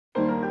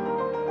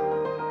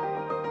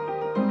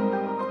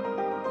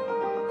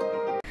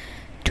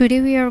Today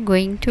we are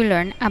going to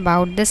learn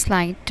about the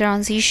slide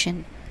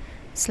transition.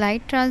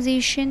 Slide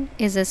transition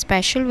is a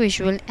special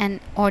visual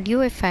and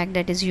audio effect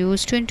that is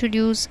used to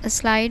introduce a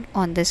slide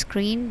on the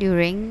screen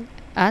during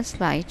a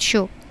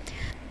slideshow.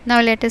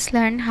 Now let us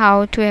learn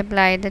how to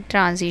apply the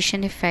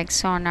transition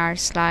effects on our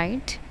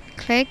slide.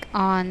 Click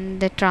on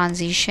the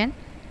transition.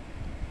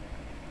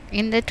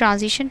 In the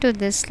transition to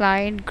this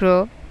slide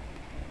group,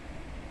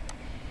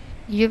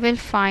 you will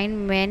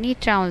find many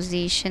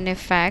transition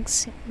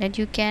effects that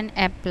you can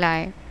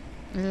apply,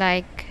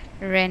 like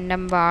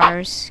random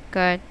bars,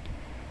 cut.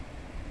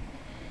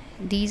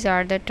 These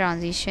are the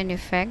transition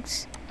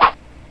effects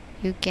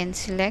you can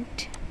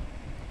select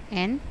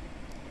and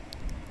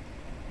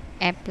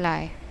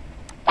apply.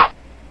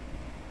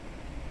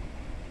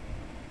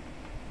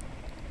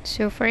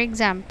 So for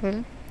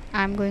example,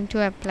 I'm going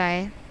to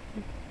apply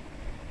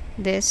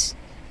this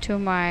to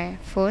my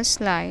first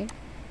slide,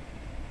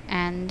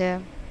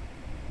 and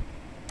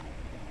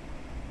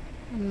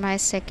my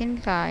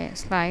second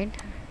slide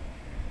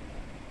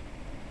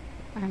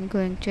I'm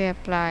going to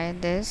apply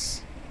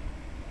this,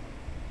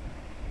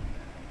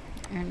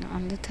 and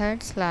on the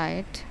third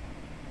slide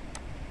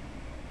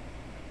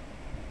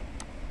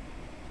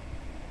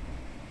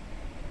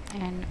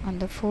and on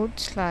the fourth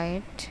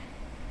slide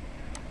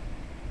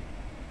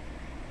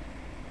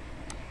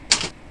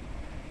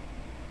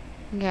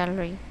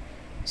gallery.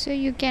 So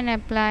you can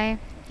apply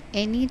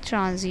any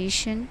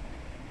transition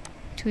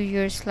to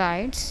your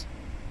slides,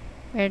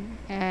 but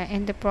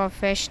in the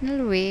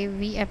professional way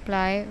we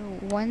apply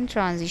one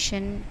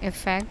transition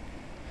effect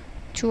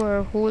to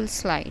our whole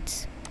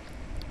slides.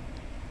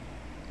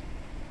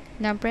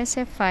 Now press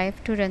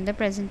F5 to run the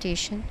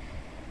presentation,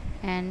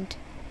 and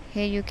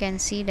here you can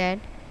see that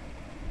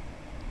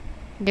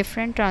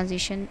different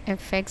transition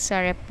effects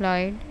are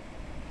applied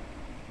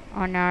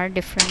on our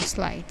different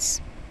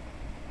slides.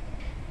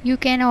 You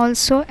can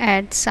also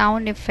add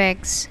sound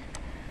effects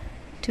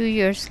to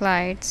your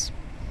slides.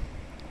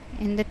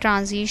 In the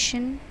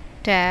transition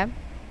tab,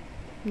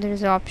 there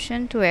is an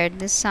option to add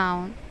the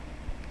sound.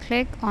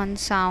 Click on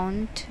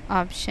sound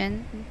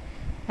option.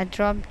 A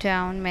drop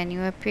down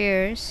menu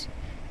appears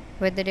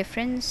with the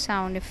different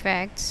sound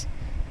effects,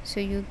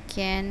 so you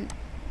can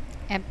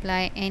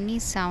apply any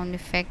sound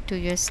effect to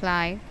your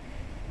slide.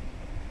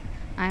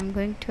 I'm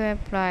going to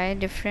apply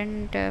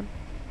different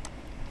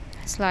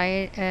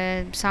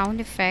sound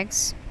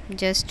effects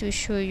just to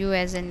show you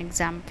as an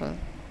example.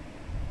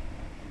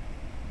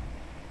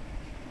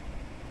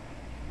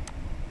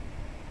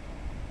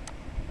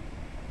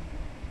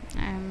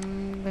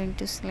 I'm going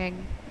to select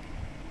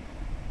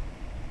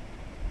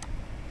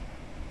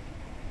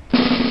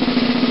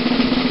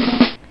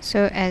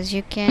so as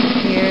you can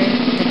hear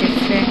the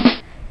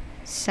different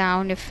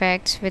sound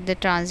effects with the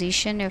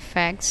transition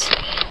effects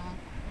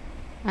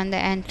on the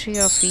entry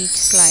of each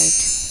slide.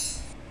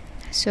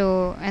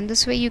 So in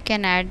this way you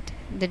can add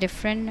the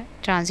different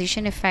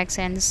transition effects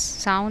and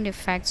sound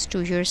effects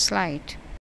to your slide.